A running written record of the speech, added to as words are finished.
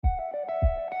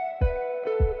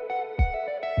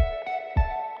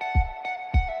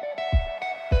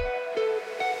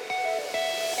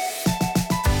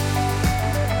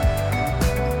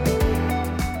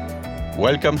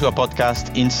Welcome to our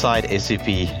podcast Inside SAP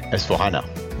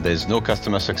S4HANA. There's no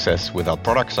customer success without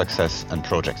product success and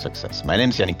project success. My name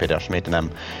is Yannick Peter-Schmidt and I'm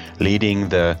leading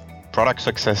the product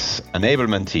success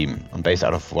enablement team. I'm based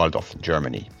out of Walldorf,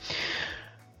 Germany.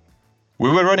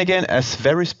 We will run again a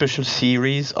very special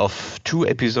series of 2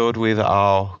 episodes with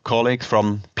our colleagues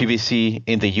from PwC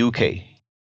in the UK.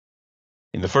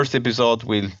 In the first episode,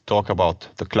 we'll talk about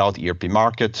the cloud ERP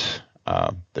market,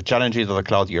 the challenges of the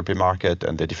cloud ERP market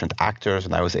and the different actors,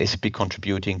 and how is SAP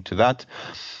contributing to that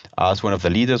as one of the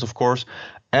leaders, of course.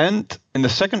 And in the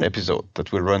second episode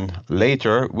that we'll run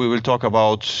later, we will talk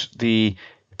about the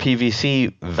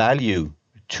PwC value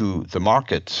to the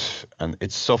market and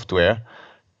its software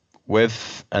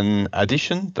with an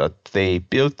addition that they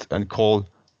built and call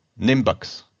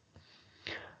Nimbux.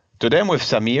 Today I'm with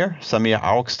Samir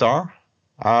Augstar.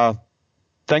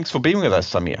 Thanks for being with us,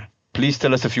 Samir. Please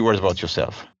tell us a few words about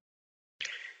yourself.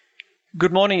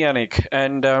 Good morning, Yannick.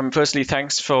 And firstly,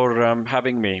 thanks for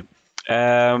having me.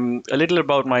 A little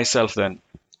about myself then.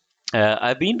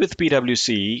 I've been with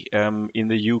PwC in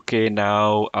the UK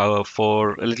now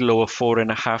for a little over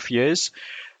 4.5 years.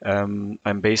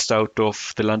 I'm based out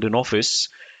of the London office.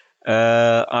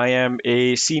 I am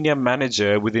a senior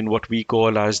manager within what we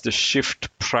call as the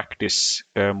Shift practice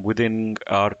within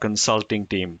our consulting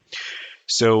team.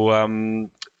 So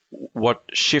what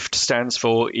Shift stands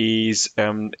for is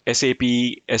SAP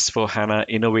S4HANA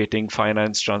Innovating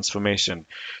Finance Transformation.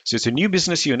 So it's a new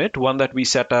business unit, one that we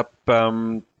set up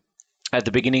at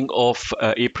the beginning of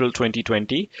April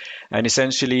 2020. And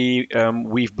essentially,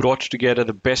 we've brought together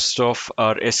the best of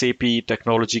our SAP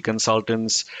technology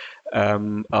consultants,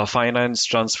 our finance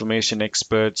transformation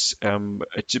experts,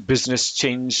 business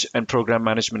change and program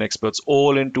management experts,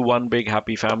 all into one big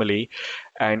happy family,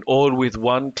 and all with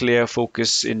one clear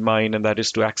focus in mind, and that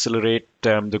is to accelerate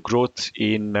the growth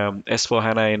in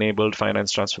S4HANA enabled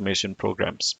finance transformation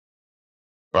programs.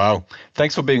 Wow.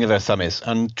 Thanks for being with us, Samis.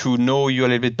 And to know you a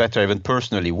little bit better, even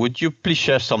personally, would you please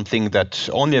share something that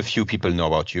only a few people know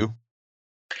about you?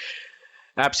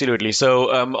 Absolutely. So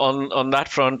on that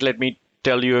front, let me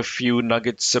tell you a few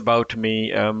nuggets about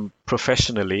me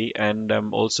professionally and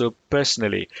also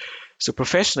personally. So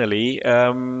professionally, I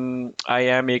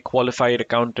am a qualified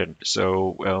accountant.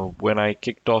 So when I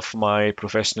kicked off my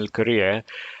professional career,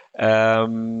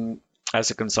 as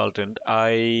a consultant,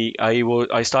 I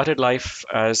started life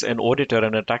as an auditor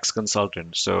and a tax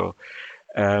consultant. So,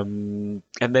 and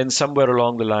then somewhere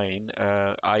along the line,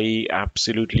 I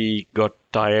absolutely got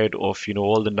tired of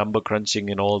all the number crunching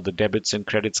and all the debits and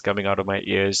credits coming out of my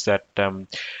ears. But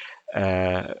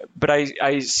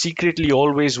I secretly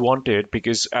always wanted,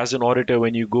 because as an auditor,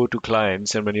 when you go to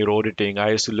clients and when you're auditing, I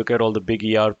used to look at all the big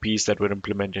ERPs that were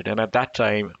implemented. And at that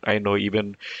time, I know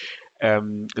even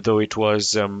though it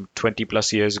was 20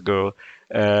 plus years ago,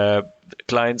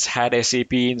 clients had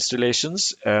SAP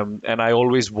installations, and I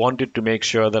always wanted to make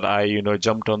sure that I,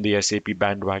 jumped on the SAP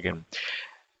bandwagon.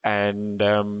 And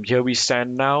here we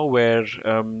stand now, where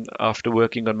after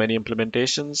working on many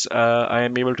implementations, I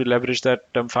am able to leverage that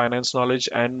finance knowledge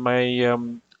and my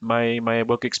my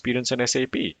work experience in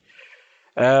SAP.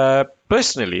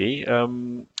 Personally,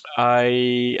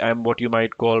 I am what you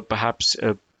might call perhaps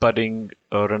a budding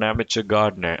or an amateur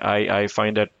gardener. I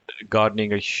find that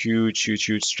gardening a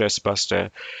huge stress buster.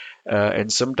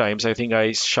 And sometimes I think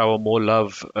I shower more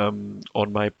love on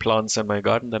my plants and my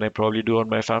garden than I probably do on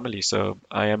my family. So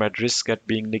I am at risk at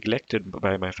being neglected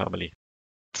by my family.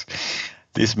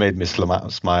 This made me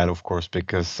smile, of course,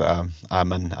 because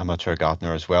I'm an amateur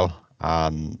gardener as well.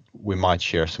 We might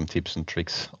share some tips and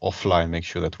tricks offline, make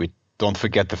sure that we don't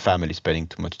forget the family spending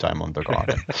too much time on the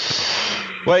garden.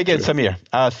 Well, again, Samir,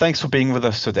 thanks for being with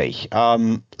us today.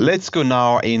 Let's go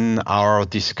now in our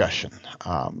discussion.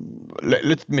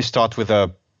 Let me start with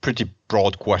a pretty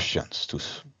broad questions to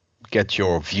get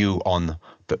your view on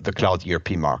the cloud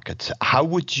ERP market. How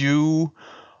would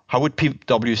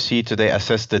PwC today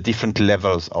assess the different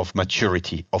levels of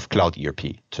maturity of cloud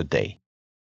ERP today?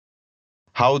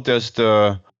 How does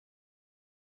the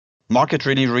market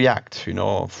really react,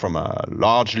 from a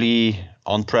largely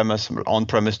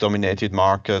on-premise dominated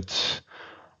market?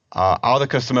 Are the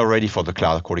customer ready for the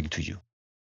cloud according to you?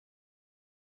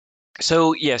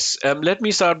 So yes, let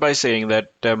me start by saying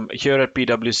that here at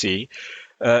PwC,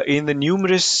 in the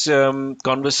numerous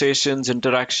conversations,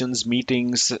 interactions,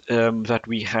 meetings that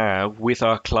we have with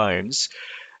our clients,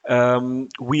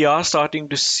 we are starting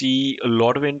to see a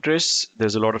lot of interest.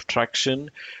 There's a lot of traction.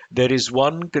 There is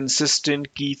one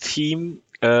consistent key theme,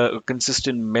 a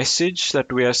consistent message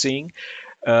that we are seeing,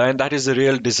 and that is the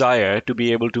real desire to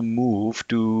be able to move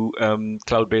to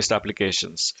cloud-based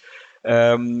applications.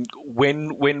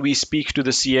 When we speak to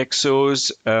the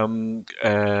CXOs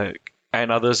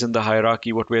and others in the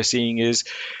hierarchy, what we're seeing is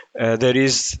there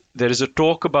is a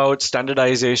talk about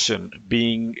standardization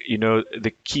being,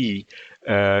 the key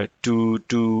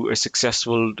to a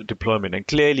successful deployment. And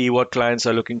clearly, what clients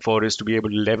are looking for is to be able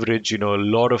to leverage, a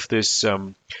lot of this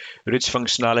rich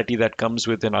functionality that comes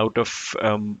with an out of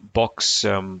box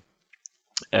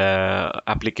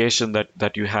application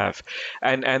that you have,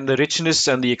 and the richness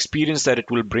and the experience that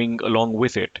it will bring along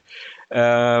with it.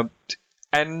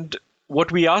 And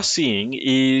what we are seeing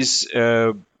is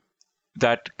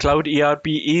that cloud ERP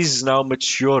is now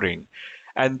maturing.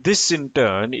 And this in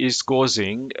turn is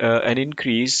causing an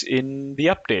increase in the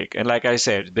uptake. And like I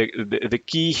said, the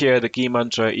key here, the key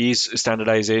mantra is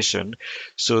standardization,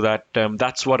 so that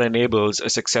that's what enables a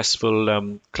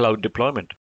successful cloud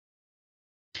deployment.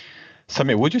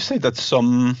 Samir, would you say that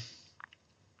some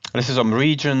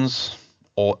regions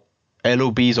or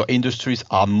LOBs or industries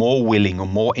are more willing or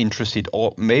more interested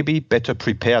or maybe better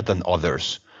prepared than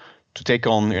others to take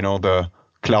on, the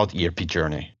cloud ERP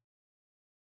journey?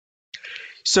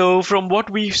 So from what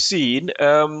we've seen,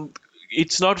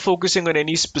 it's not focusing on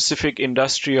any specific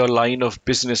industry or line of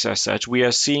business as such. We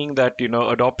are seeing that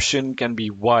adoption can be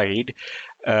wide,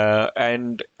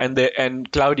 and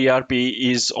cloud ERP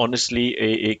is honestly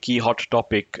a key hot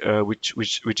topic, which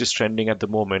is trending at the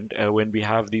moment when we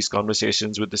have these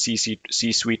conversations with the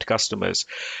C-suite customers.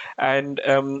 And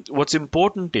what's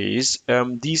important is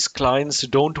these clients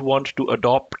don't want to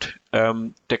adopt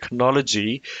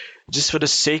technology just for the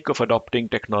sake of adopting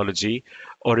technology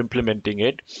or implementing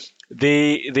it.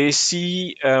 They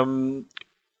see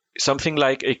something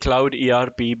like a cloud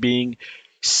ERP being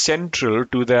central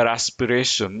to their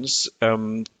aspirations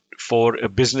for a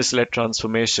business-led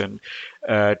transformation,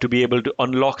 to be able to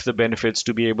unlock the benefits,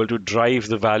 to be able to drive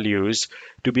the values,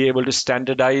 to be able to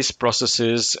standardize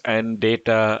processes and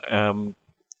data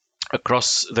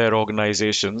across their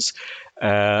organizations,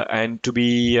 and to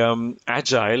be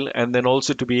agile, and then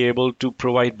also to be able to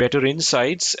provide better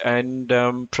insights and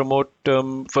promote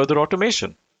further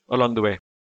automation along the way.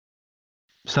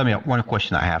 Samir, one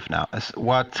question I have now is,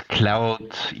 what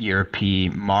cloud ERP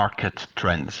market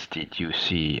trends did you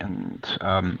see? And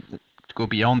to go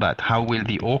beyond that, how will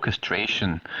the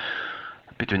orchestration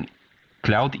between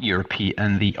cloud ERP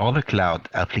and the other cloud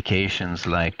applications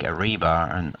like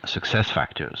Ariba and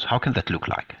SuccessFactors, how can that look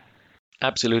like?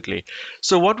 Absolutely.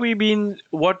 So what we've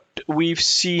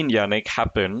seen, Yannick,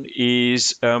 happen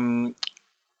is a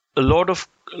lot of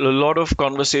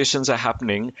conversations are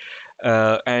happening,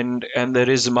 and there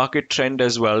is a market trend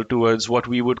as well towards what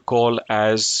we would call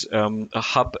as a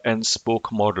hub and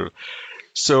spoke model.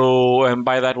 So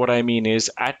by that, what I mean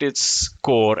is, at its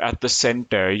core, at the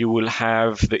center, you will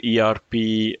have the ERP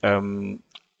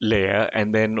layer,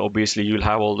 and then obviously you'll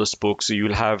have all the spokes. So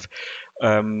you'll have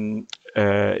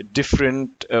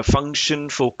different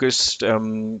function-focused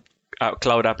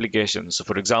cloud applications. So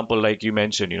for example, like you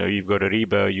mentioned, you've got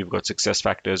Ariba, you've got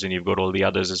SuccessFactors, and you've got all the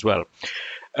others as well.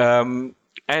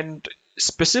 And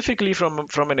specifically from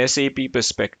an SAP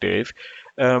perspective,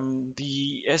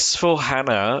 the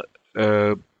S/4HANA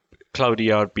cloud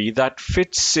ERP, that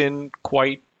fits in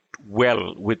quite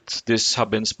well with this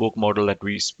hub and spoke model that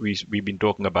we've been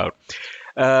talking about.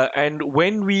 And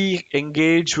when we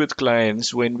engage with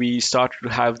clients, when we start to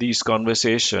have these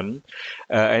conversations,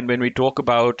 and when we talk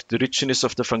about the richness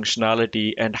of the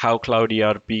functionality and how cloud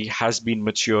ERP has been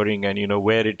maturing and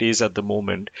where it is at the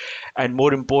moment, and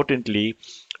more importantly,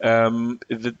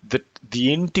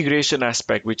 the integration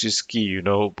aspect, which is key,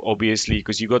 obviously,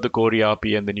 because you got the core ERP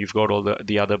and then you've got all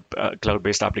the other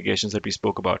cloud-based applications that we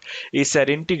spoke about. It's that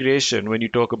integration, when you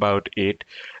talk about it,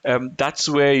 that's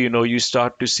where, you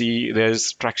start to see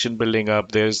there's traction building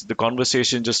up. There's the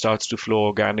conversation just starts to flow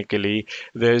organically.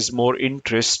 There's more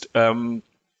interest.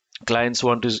 Clients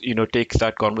want to, take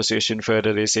that conversation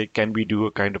further. They say, can we do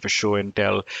a kind of a show and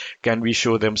tell? Can we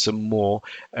show them some more?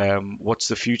 What's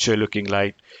the future looking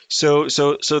like? So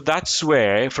that's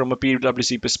where, from a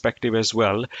PwC perspective as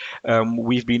well,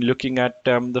 we've been looking at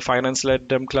the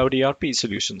finance-led cloud ERP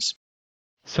solutions.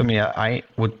 Samir, I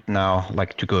would now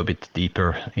like to go a bit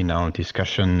deeper in our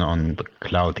discussion on the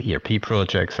cloud ERP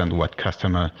projects and what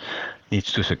customer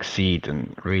needs to succeed,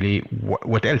 and really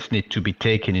what else needs to be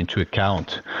taken into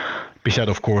account, besides,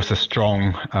 of course, a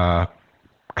strong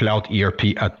cloud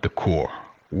ERP at the core.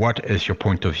 What is your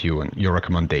point of view and your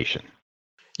recommendation?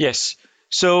 Yes.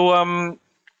 So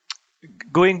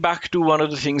going back to one of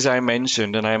the things I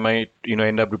mentioned, and I might,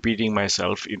 end up repeating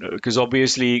myself, because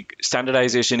obviously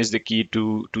standardization is the key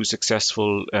to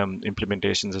successful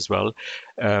implementations as well.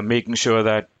 Making sure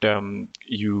that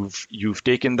you've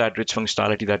taken that rich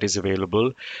functionality that is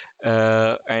available,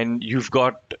 and you've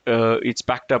got it's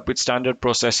backed up with standard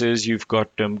processes. You've got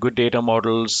good data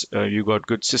models. You've got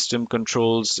good system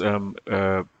controls,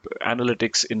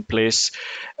 analytics in place,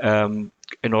 and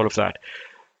all of that.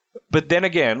 But then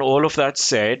again, all of that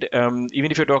said,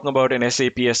 even if you're talking about an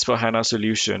SAP S/4HANA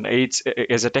solution, it's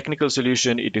as a technical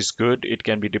solution, it is good, it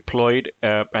can be deployed,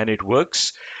 and it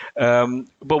works. But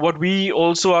what we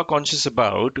also are conscious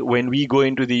about when we go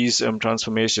into these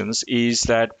transformations is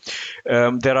that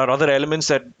there are other elements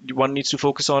that one needs to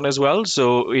focus on as well.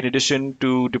 So in addition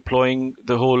to deploying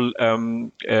the whole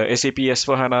SAP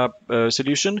S/4HANA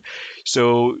solution,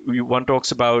 so one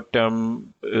talks about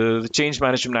the change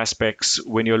management aspects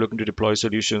when you're looking to deploy a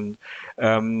solution.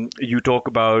 You talk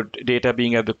about data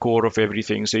being at the core of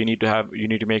everything. So you need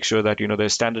to make sure that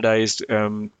there's standardized,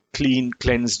 clean,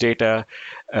 cleansed data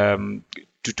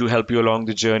to help you along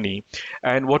the journey.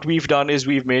 And what we've done is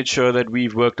we've made sure that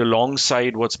we've worked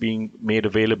alongside what's being made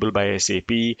available by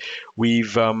SAP.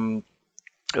 We've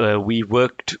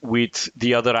worked with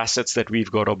the other assets that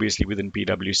we've got, obviously within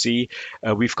PwC.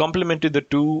 We've complemented the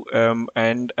two,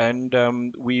 and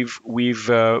we've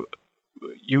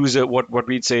use what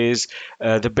we'd say is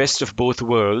the best of both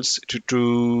worlds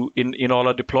to in all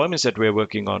our deployments that we're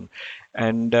working on.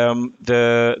 And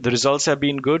the results have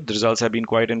been good. The results have been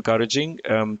quite encouraging.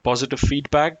 Positive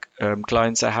feedback.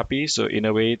 Clients are happy. So in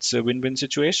a way, it's a win-win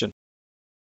situation.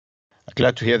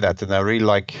 Glad to hear that. And I really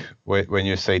like when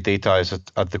you say data is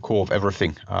at the core of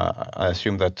everything. I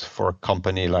assume that for a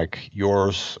company like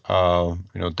yours,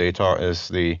 data is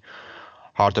the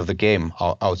heart of the game,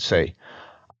 I would say.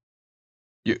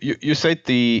 You said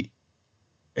the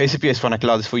SAP S/4HANA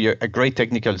Cloud is for you a great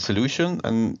technical solution,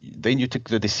 and then you took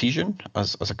the decision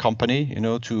as a company,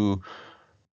 to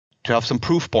have some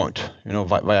proof point,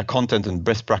 via content and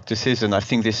best practices. And I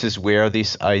think this is where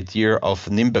this idea of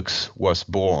Nimbux was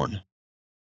born.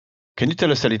 Can you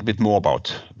tell us a little bit more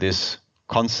about this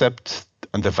concept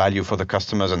and the value for the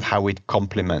customers and how it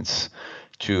complements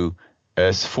to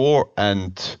S4?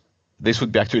 And this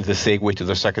would be actually the segue to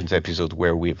the second episode,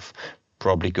 where we've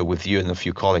probably go with you and a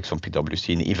few colleagues from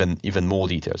PwC in even more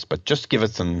details. But just give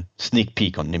us some sneak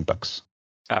peek on Nimbux.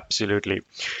 Absolutely.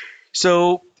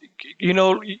 So,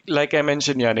 like I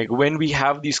mentioned, Yannick, when we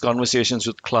have these conversations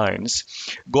with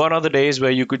clients, gone are the days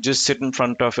where you could just sit in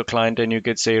front of a client and you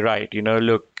could say, right,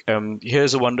 look,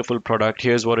 here's a wonderful product,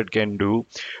 here's what it can do.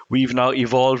 We've now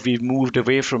evolved, we've moved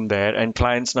away from there, and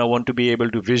clients now want to be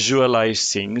able to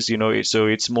visualize things, so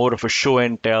it's more of a show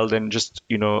and tell than just,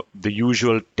 the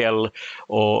usual tell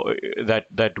or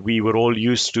that we were all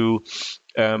used to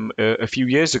a few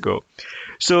years ago.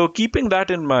 So keeping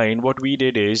that in mind, what we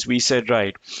did is we said,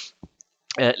 right,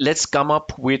 let's come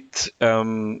up with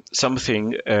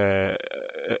something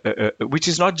which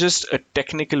is not just a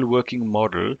technical working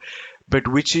model, but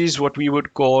which is what we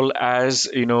would call as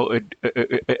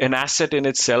an asset in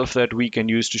itself that we can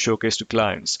use to showcase to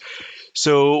clients.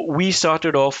 So we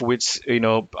started off with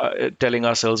telling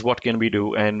ourselves what can we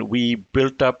do, and we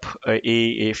built up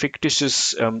a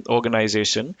fictitious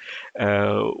organization.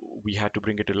 We had to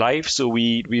bring it to life, so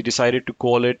we decided to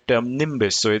call it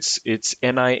Nimbus. So it's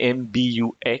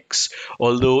Nimbux,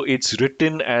 although it's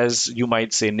written as, you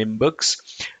might say, Nimbux,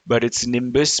 but it's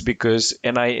Nimbus because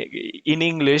in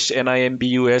English,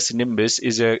 Nimbus, Nimbus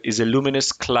is a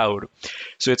luminous cloud.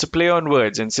 So it's a play on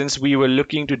words, and since we were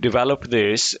looking to develop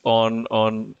this on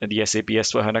the SAP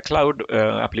S/4HANA Cloud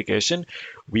application,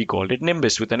 we called it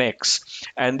Nimbus with an X.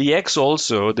 And the X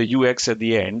also, the UX at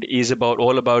the end, is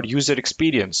all about user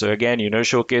experience. So again,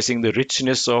 showcasing the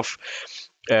richness of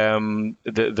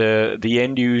the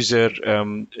end user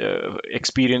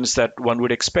experience that one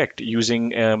would expect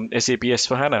using SAP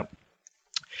S/4HANA.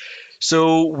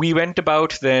 So we went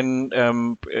about then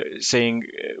saying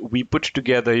we put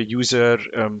together user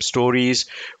stories.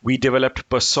 We developed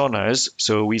personas.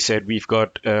 So we said we've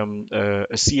got a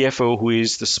CFO who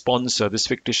is the sponsor, this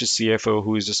fictitious CFO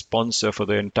who is the sponsor for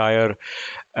the entire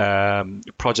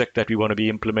project that we want to be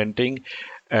implementing.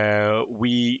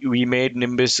 We made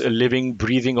Nimbus a living,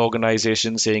 breathing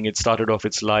organization, saying it started off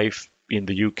its life in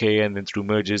the UK, and then through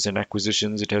mergers and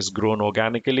acquisitions, it has grown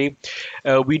organically.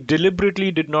 We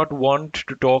deliberately did not want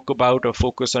to talk about or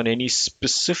focus on any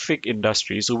specific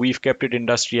industry, so we've kept it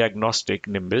industry agnostic,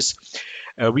 Nimbus.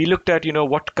 We looked at,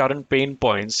 what current pain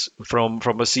points from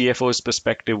a CFO's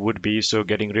perspective would be. So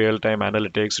getting real-time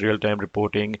analytics, real-time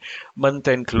reporting,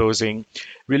 month-end closing.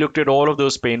 We looked at all of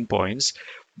those pain points.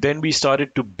 Then we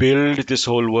started to build this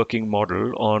whole working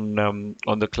model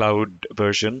on the cloud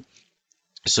version.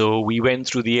 So we went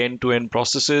through the end-to-end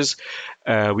processes.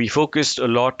 We focused a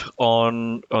lot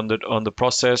on the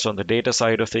process, on the data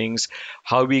side of things,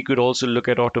 how we could also look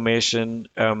at automation,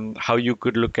 how you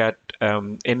could look at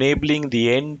enabling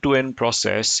the end-to-end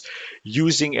process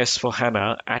using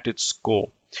S4HANA at its core.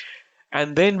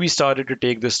 And then we started to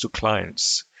take this to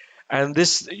clients. And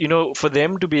this, for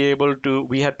them to be able to,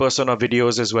 we had persona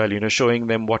videos as well, showing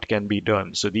them what can be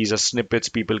done. So these are snippets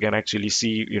people can actually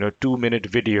see,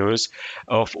 2-minute videos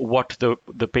of what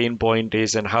the pain point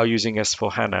is and how using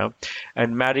S4HANA,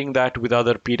 and marrying that with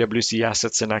other PwC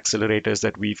assets and accelerators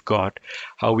that we've got,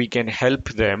 how we can help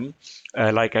them.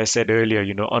 Like I said earlier,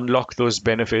 unlock those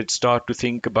benefits, start to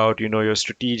think about, your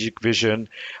strategic vision,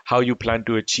 how you plan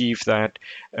to achieve that.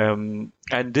 And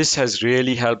this has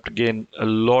really helped gain a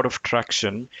lot of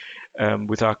traction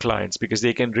with our clients, because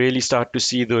they can really start to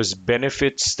see those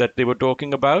benefits that they were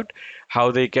talking about,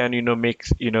 how they can,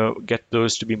 get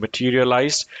those to be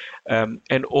materialized.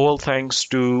 And all thanks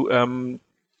to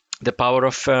the power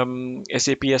of SAP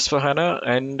S4HANA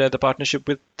and the partnership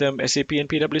with SAP and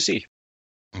PwC.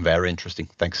 Very interesting.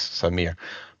 Thanks, Samir.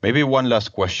 Maybe one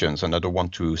last question, and I don't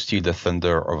want to steal the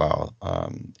thunder of our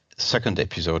second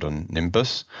episode on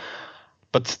Nimbus.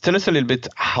 But tell us a little bit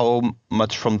how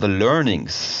much from the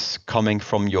learnings coming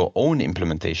from your own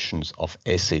implementations of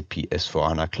SAP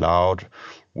S4HANA Cloud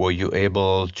were you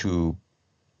able to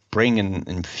bring and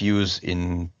infuse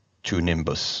into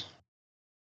Nimbus?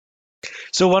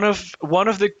 So one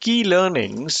of the key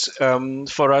learnings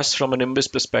for us from a Nimbus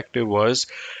perspective was,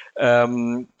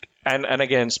 and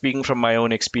again, speaking from my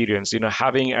own experience,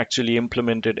 having actually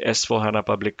implemented S4HANA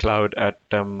Public Cloud at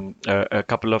a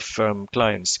couple of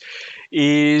clients,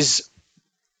 is,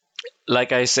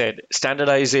 like I said,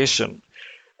 standardization.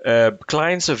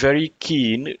 Clients are very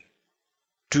keen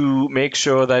to make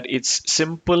sure that it's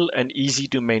simple and easy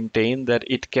to maintain, that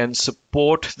it can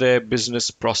support their business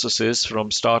processes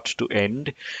from start to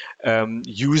end,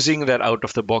 using that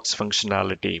out-of-the-box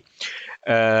functionality.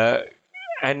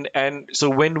 And so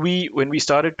when we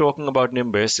started talking about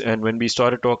Nimbus, and when we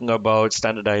started talking about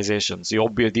standardizations, the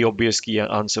obvious key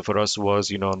answer for us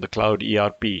was, on the cloud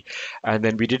ERP. And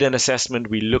then we did an assessment.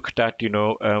 We looked at,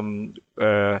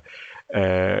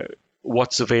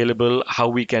 what's available, how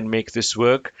we can make this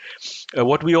work.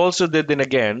 What we also did then,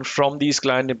 again, from these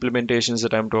client implementations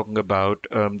that I'm talking about,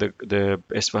 the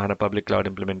S4HANA Public Cloud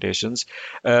implementations,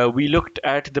 we looked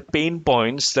at the pain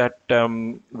points that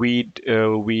we'd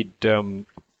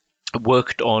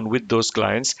worked on with those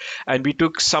clients, and we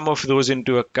took some of those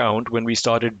into account when we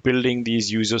started building these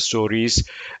user stories.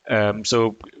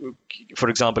 So, for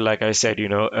example, like I said, we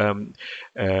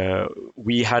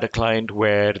had a client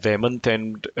where their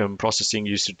month-end processing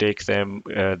used to take them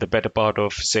the better part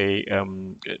of, say,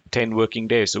 10 working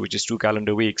days, so which is 2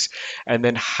 calendar weeks. And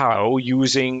then how,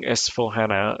 using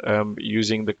S4HANA,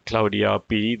 using the cloud ERP,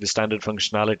 the standard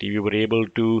functionality, we were able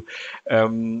to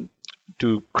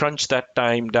crunch that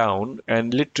time down,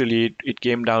 and literally it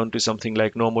came down to something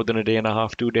like no more than a day and a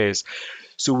half, 2 days.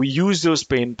 So we used those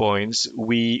pain points.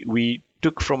 We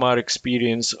took from our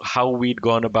experience how we'd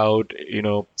gone about,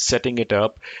 setting it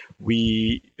up.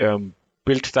 We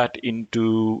built that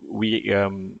into, we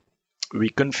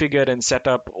configured and set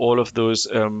up all of those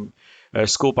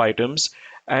scope items.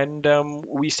 And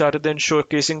we started then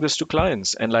showcasing this to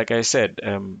clients. And like I said,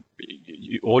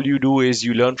 all you do is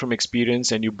you learn from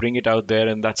experience and you bring it out there,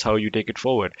 and that's how you take it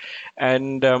forward.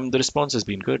 And the response has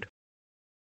been good.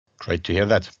 Great to hear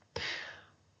that.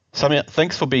 Samir,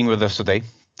 thanks for being with us today.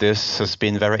 This has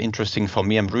been very interesting for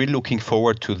me. I'm really looking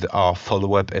forward to our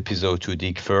follow-up episode to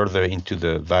dig further into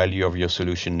the value of your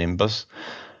solution, Nimbus.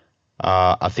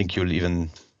 I think you'll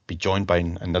even be joined by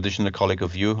an additional colleague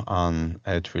of you, and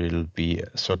it will be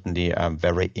certainly a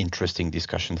very interesting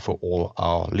discussion for all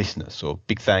our listeners. So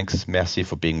big thanks, merci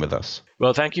for being with us.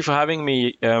 Well, thank you for having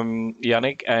me,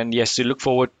 Yannick. And yes, we look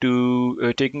forward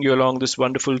to taking you along this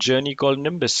wonderful journey called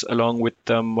Nimbus, along with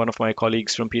one of my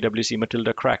colleagues from PwC,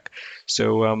 Matilda Crack.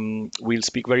 So we'll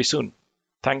speak very soon.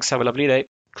 Thanks. Have a lovely day.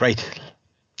 Great.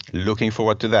 Looking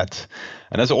forward to that.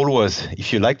 And as always,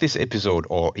 if you like this episode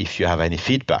or if you have any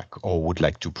feedback or would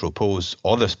like to propose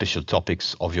other special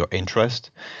topics of your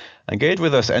interest, engage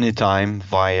with us anytime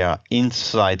via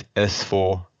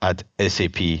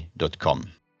insiders4@sap.com.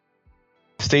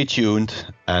 Stay tuned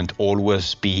and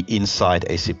always be inside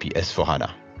SAP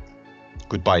S4HANA.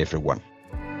 Goodbye, everyone.